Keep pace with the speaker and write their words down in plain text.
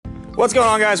What's going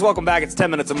on, guys? Welcome back. It's 10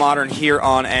 Minutes of Modern here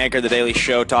on Anchor, the daily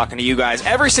show, talking to you guys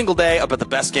every single day about the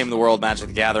best game in the world, Magic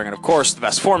the Gathering, and of course, the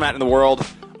best format in the world,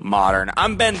 Modern.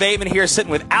 I'm Ben Bateman here,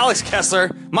 sitting with Alex Kessler,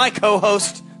 my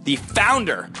co-host, the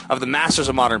founder of the Masters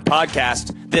of Modern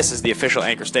podcast. This is the official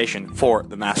anchor station for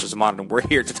the Masters of Modern, and we're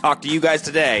here to talk to you guys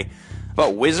today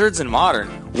about Wizards in Modern.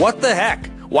 What the heck?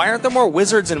 Why aren't there more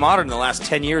Wizards in Modern in the last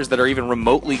 10 years that are even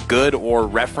remotely good or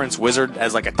reference Wizard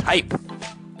as like a type?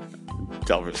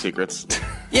 Delver Secrets.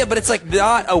 Yeah, but it's like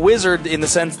not a wizard in the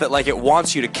sense that like it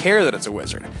wants you to care that it's a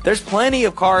wizard. There's plenty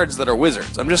of cards that are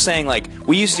wizards. I'm just saying, like,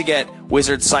 we used to get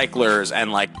Wizard Cyclers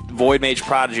and like Void Mage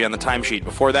Prodigy on the timesheet.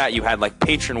 Before that, you had like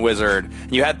Patron Wizard.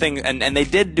 You had things, and they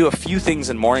did do a few things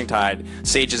in Morningtide,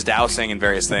 Sage's Dowsing and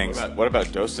various things. What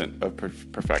about Docent of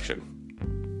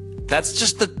Perfection? That's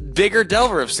just the bigger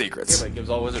Delver of Secrets. Yeah, but it gives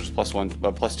all wizards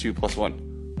 +2/+1.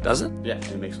 Does it? Yeah, and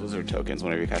it makes wizard tokens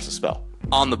whenever you cast a spell.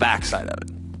 On the back side of it.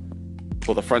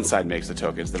 Well, the front side makes the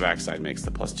tokens, the back side makes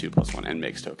the +2/+1 and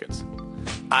makes tokens.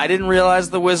 I didn't realize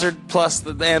the wizard plus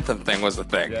the anthem thing was the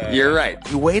thing. Yeah. You're right.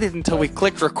 You waited until we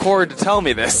clicked record to tell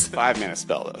me this. 5-mana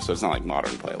spell, though, so it's not like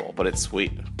Modern playable, but it's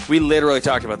sweet. We literally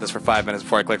talked about this for 5 minutes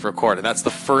before I clicked record, and that's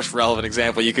the first relevant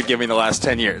example you could give me in the last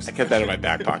 10 years. I kept that in my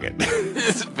back pocket.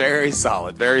 It's very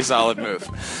solid move.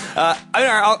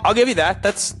 I'll give you that.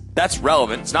 That's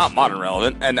relevant. It's not Modern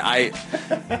relevant, and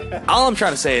all I'm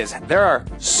trying to say is there are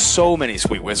so many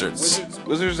sweet wizards.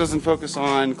 Wizards doesn't focus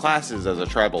on classes as a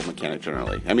tribal mechanic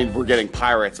generally. I mean, we're getting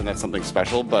pirates, and that's something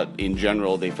special, but in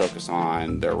general, they focus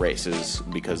on their races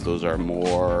because those are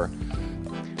more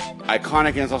iconic,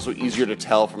 and it's also easier to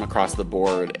tell from across the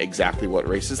board exactly what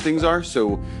races things are.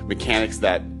 So mechanics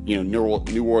that,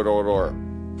 New World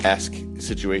Order-esque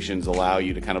situations allow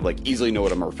you to kind of like easily know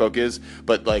what a merfolk is,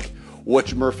 but like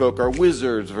which merfolk are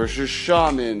wizards versus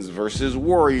shamans versus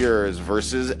warriors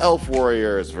versus elf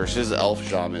warriors versus elf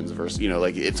shamans versus,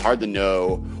 it's hard to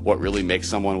know what really makes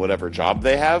someone whatever job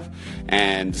they have,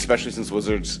 and especially since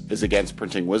Wizards is against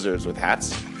printing wizards with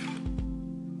hats.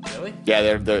 Really?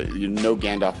 Yeah, they're no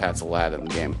Gandalf hats allowed in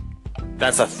the game.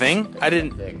 That's a thing? I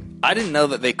didn't know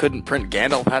that they couldn't print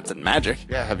Gandalf hats in Magic.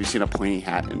 Yeah, have you seen a pointy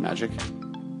hat in Magic?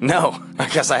 No, I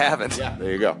guess I haven't. Yeah,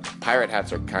 there you go. Pirate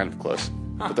hats are kind of close,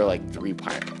 but they're like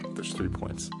there's 3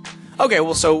 points. Okay,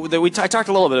 well, so I talked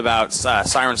a little bit about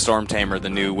Siren Stormtamer, the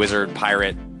new wizard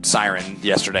pirate siren,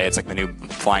 yesterday. It's like the new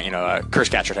flying, curse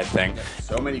catcher type thing.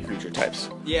 So many creature types.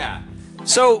 Yeah.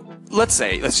 So let's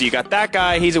see. You got that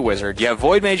guy. He's a wizard. You have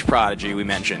Void Mage Prodigy. We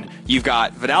mentioned. You've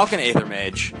got Vedalken Aether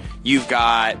Mage. You've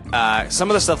got some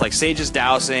of the stuff like Sage's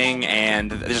Dowsing, and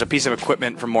there's a piece of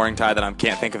equipment from Morningtide that I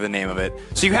can't think of the name of it.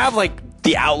 So you have like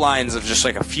the outlines of just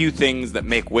like a few things that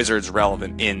make wizards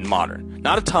relevant in Modern.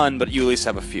 Not a ton, but you at least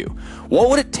have a few. What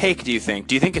would it take, do you think?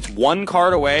 Do you think it's one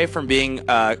card away from being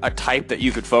a type that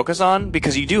you could focus on?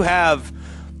 Because you do have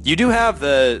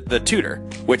the tutor,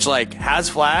 which like has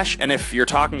flash, and if you're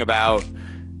talking about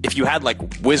if you had like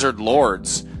wizard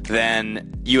lords,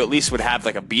 then you at least would have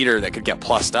like a beater that could get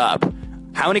plussed up.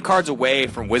 How many cards away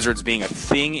from wizards being a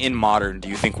thing in Modern do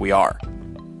you think we are?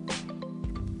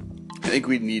 I think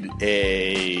we'd need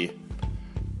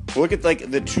look at like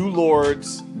the 2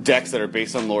 lords decks that are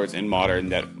based on lords in Modern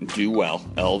that do well,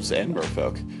 elves and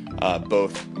merfolk.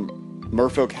 Both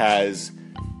merfolk has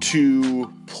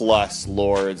 2+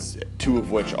 lords, 2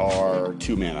 of which are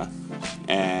 2 mana,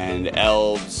 and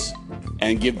elves,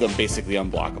 and give them basically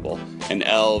unblockable. And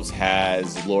elves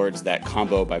has lords that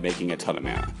combo by making a ton of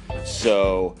mana.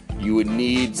 So you would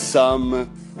need some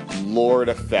lord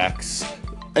effects.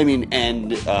 I mean,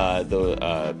 and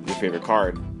your favorite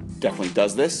card definitely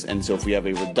does this, and so if we have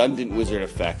a redundant wizard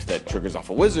effect that triggers off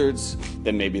of wizards,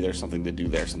 then maybe there's something to do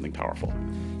there, something powerful.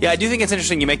 Yeah, I do think it's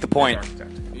interesting you make the point.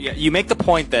 Yeah, you make the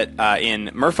point that in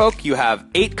Merfolk you have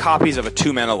 8 copies of a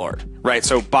 2-mana lord, right?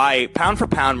 So by pound for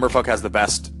pound, Merfolk has the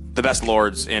best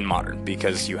lords in Modern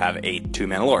because you have 8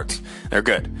 2-mana lords. They're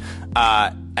good.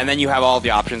 And then you have all the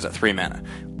options at 3 mana.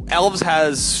 Elves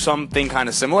has something kind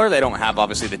of similar. They don't have,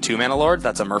 obviously, the 2-mana lords.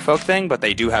 That's a merfolk thing, but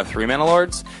they do have 3-mana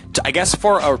lords. I guess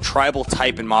for a tribal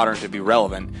type in Modern to be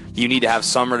relevant, you need to have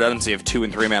some redundancy of 2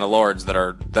 and 3-mana lords that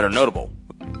are notable.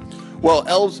 Well,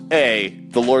 elves, the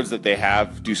lords that they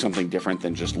have do something different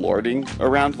than just lording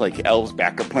around. Like, elves'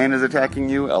 backup plan is attacking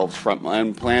you. Elves'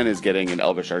 frontline plan is getting an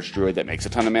elvish archdruid that makes a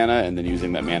ton of mana and then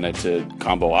using that mana to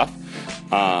combo off.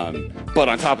 But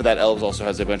on top of that, elves also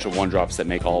has a bunch of 1-drops that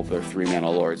make all of their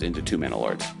 3-mana lords into 2-mana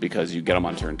lords because you get them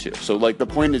on turn 2. So, like, the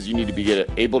point is you need to be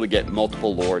able to get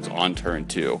multiple lords on turn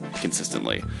 2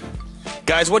 consistently.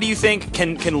 Guys, what do you think?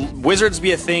 Can Wizards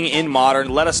be a thing in Modern?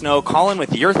 Let us know. Call in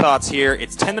with your thoughts here.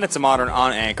 It's 10 Minutes of Modern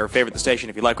on Anchor. Favorite the station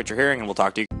if you like what you're hearing, and we'll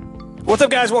talk to you. What's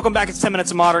up, guys? Welcome back. It's 10 Minutes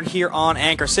of Modern here on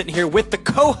Anchor. Sitting here with the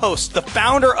co-host, the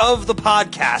founder of the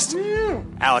podcast,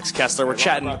 Alex Kessler. We're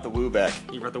chatting. I brought the woo back.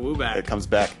 You brought the woo back. It comes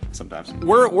back sometimes.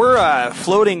 We're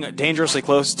floating dangerously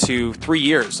close to 3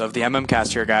 years of the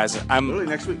MMcast here, guys. Literally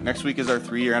next week. Next week is our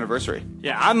 3-year anniversary.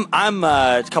 Yeah, I'm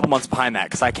a couple months behind that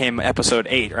because I came episode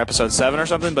 8 or episode 7 or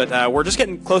something. But we're just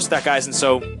getting close to that, guys. And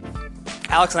so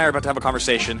Alex and I are about to have a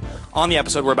conversation on the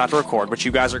episode we're about to record, which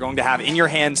you guys are going to have in your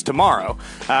hands tomorrow.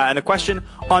 And the question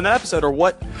on that episode are,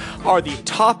 what are the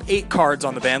top 8 cards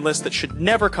on the ban list that should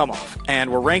never come off?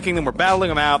 And we're ranking them, we're battling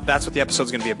them out. That's what the episode's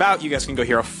going to be about. You guys can go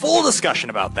hear a full discussion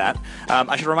about that.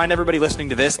 I should remind everybody listening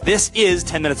to this, this is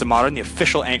 10 Minutes of Modern, the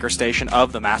official anchor station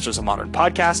of the Masters of Modern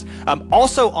podcast.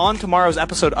 Also on tomorrow's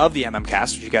episode of the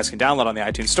MMcast, which you guys can download on the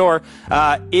iTunes Store,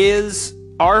 is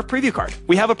our preview card.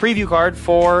 We have a preview card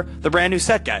for the brand new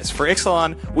set, guys. For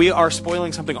Ixalan, we are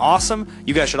spoiling something awesome.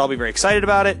 You guys should all be very excited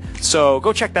about it. So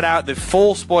go check that out. The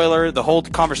full spoiler, the whole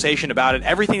conversation about it,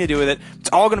 everything to do with it.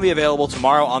 It's all going to be available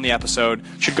tomorrow on the episode.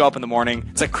 Should go up in the morning.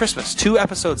 It's like Christmas. 2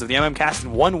 episodes of the MMcast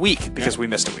in 1 week because we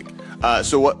missed a week.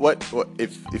 So what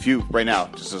if you right now,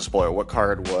 just as a spoiler, what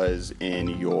card was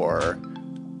in your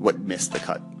what missed the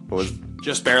cut? What was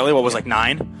just barely? What was like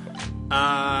 9?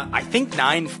 I think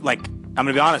 9. Like, I'm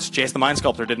gonna be honest, Jace the Mind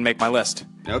Sculptor didn't make my list.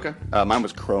 Okay. Mine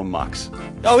was Chrome Mox.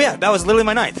 Oh yeah, that was literally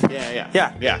my 9th.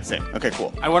 Yeah, same. Okay,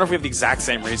 cool. I wonder if we have the exact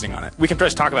same reasoning on it. We can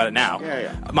just talk about it now.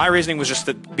 Yeah. My reasoning was just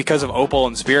that because of Opal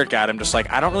and Spirit Guide, I'm just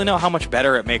like, I don't really know how much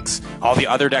better it makes all the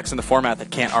other decks in the format that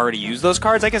can't already use those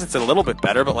cards. I guess it's a little bit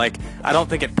better, but like, I don't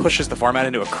think it pushes the format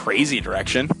into a crazy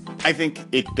direction. I think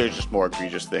there's just more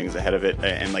egregious things ahead of it,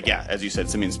 and like, yeah, as you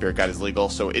said, Simian Spirit Guide is legal,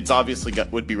 so it's obviously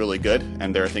would be really good,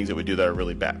 and there are things it would do that are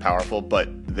really powerful, but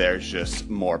there's just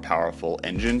more powerful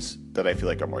engines that I feel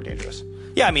like are more dangerous.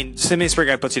 Yeah, I mean, Simian Spirit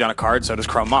Guide puts you down a card, so does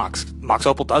Chrome Mox. Mox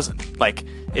Opal doesn't. Like,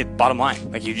 bottom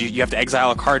line, like you have to exile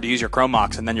a card to use your Chrome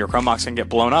Mox, and then your Chrome Mox can get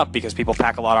blown up because people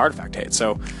pack a lot of artifact hate.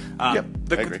 So, I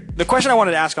agree. The question I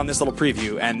wanted to ask on this little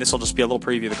preview, and this will just be a little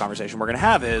preview of the conversation we're going to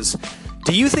have, is,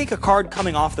 do you think a card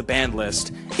coming off the banned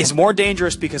list is more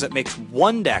dangerous because it makes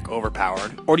one deck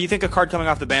overpowered, or do you think a card coming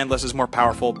off the banned list is more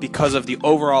powerful because of the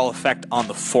overall effect on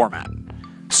the format?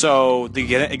 So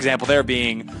the example there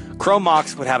being, Chrome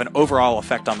Mox would have an overall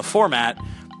effect on the format,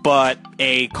 but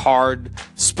a card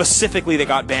specifically that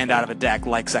got banned out of a deck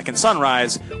like Second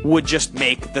Sunrise would just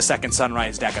make the Second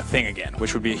Sunrise deck a thing again,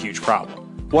 which would be a huge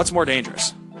problem. What's more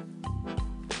dangerous?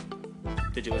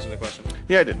 Did you listen to the question?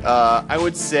 Yeah, I did. I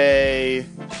would say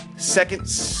Second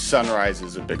Sunrise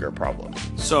is a bigger problem.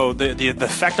 So the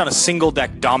effect on a single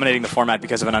deck dominating the format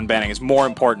because of an unbanning is more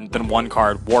important than one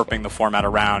card warping the format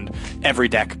around every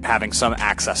deck having some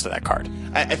access to that card.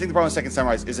 I think the problem with Second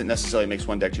Sunrise isn't necessarily makes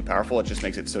one deck too powerful, it just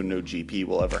makes it so no GP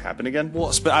will ever happen again.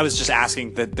 Well, but I was just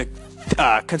asking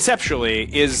that conceptually,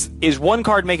 is one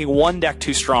card making one deck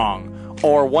too strong,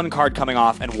 or one card coming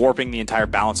off and warping the entire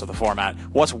balance of the format?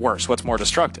 What's worse? What's more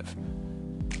destructive?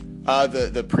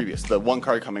 The one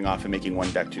card coming off and making one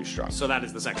deck too strong. So that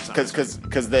is the second side.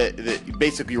 Because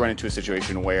basically you run into a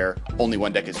situation where only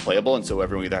one deck is playable, and so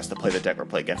everyone either has to play the deck or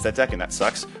play against that deck, and that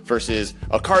sucks. Versus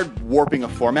a card warping a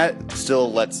format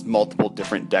still lets multiple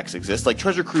different decks exist. Like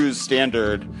Treasure Cruise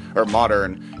Standard or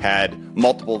Modern had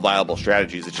multiple viable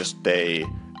strategies. It's just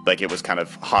it was kind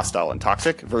of hostile and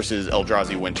toxic, versus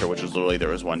Eldrazi Winter, which was literally there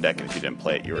was one deck, and if you didn't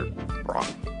play it, you were wrong.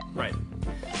 Right.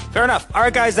 Fair enough. All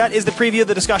right, guys, that is the preview of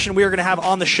the discussion we are going to have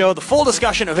on the show. The full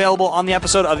discussion available on the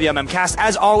episode of the MMcast.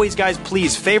 As always, guys,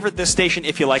 please favorite this station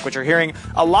if you like what you're hearing.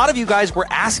 A lot of you guys were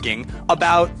asking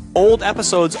about old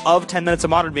episodes of 10 Minutes of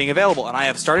Modern being available, and I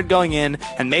have started going in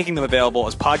and making them available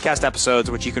as podcast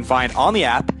episodes, which you can find on the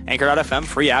app, Anchor.fm,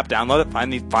 free app. Download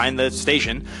it, find the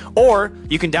station, or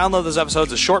you can download those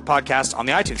episodes as short podcasts on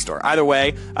the iTunes Store. Either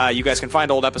way, you guys can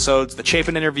find old episodes. The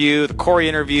Chapin interview, the Corey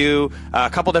interview, a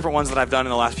couple different ones that I've done in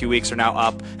the last few weeks are now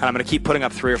up, and I'm going to keep putting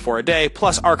up 3 or 4 a day,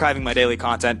 plus archiving my daily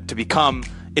content to become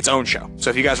its own show. So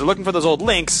if you guys are looking for those old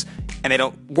links and they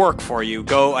don't work for you,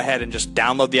 go ahead and just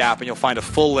download the app and you'll find a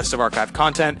full list of archived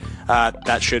content.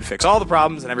 That should fix all the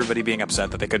problems and everybody being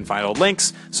upset that they couldn't find old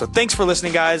links. So thanks for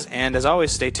listening, guys, and as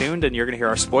always, stay tuned and you're going to hear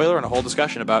our spoiler and a whole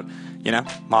discussion about,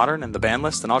 Modern and the ban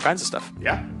list and all kinds of stuff.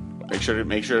 Yeah. Make sure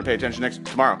to pay attention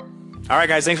tomorrow. All right,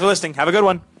 guys, thanks for listening. Have a good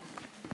one.